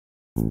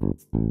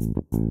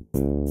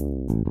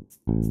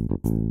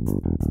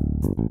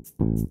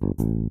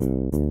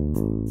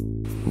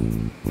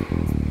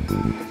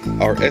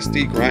Our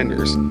SD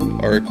grinders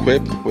are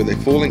equipped with a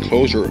full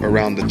enclosure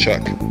around the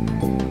chuck.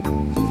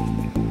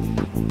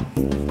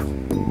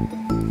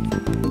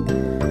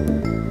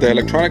 The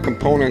electronic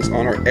components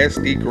on our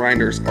SD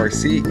grinders are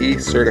CE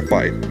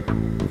certified.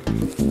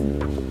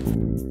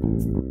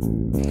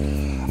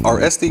 Our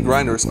SD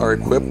grinders are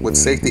equipped with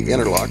safety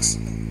interlocks.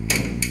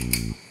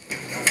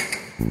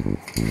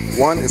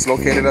 One is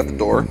located at the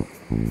door.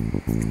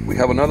 We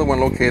have another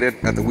one located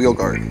at the wheel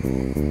guard.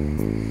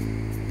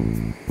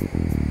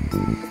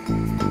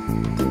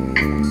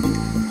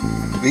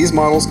 These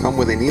models come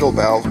with a needle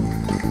valve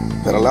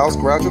that allows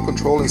gradual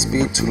control in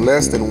speed to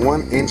less than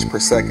 1 inch per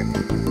second.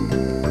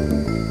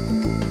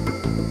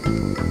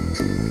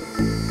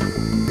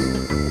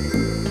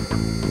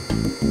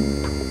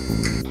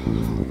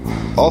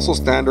 Also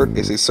standard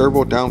is a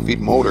servo downfeed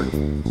motor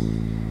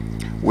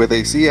with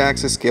a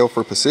Z-axis scale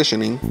for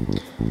positioning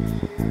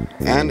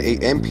and a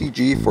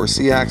MPG for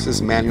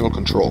Z-axis manual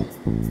control.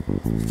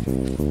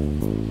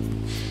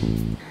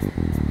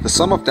 The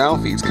sum of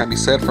downfeeds can be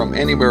set from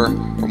anywhere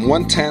from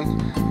 1/10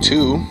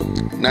 to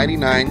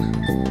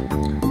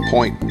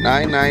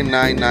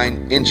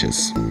 99.9999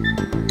 inches.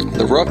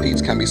 The rough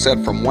feeds can be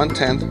set from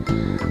 1/10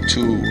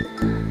 to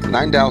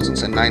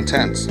 9/1000 and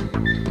 9/10.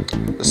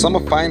 The sum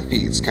of fine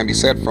feeds can be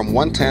set from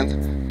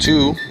 1/10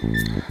 to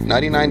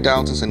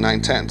 99/1000 and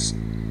 9/10.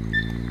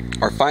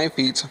 Our fine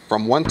feeds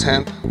from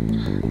 1/10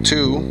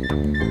 to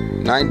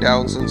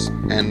 9/1000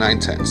 and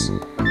 9/10.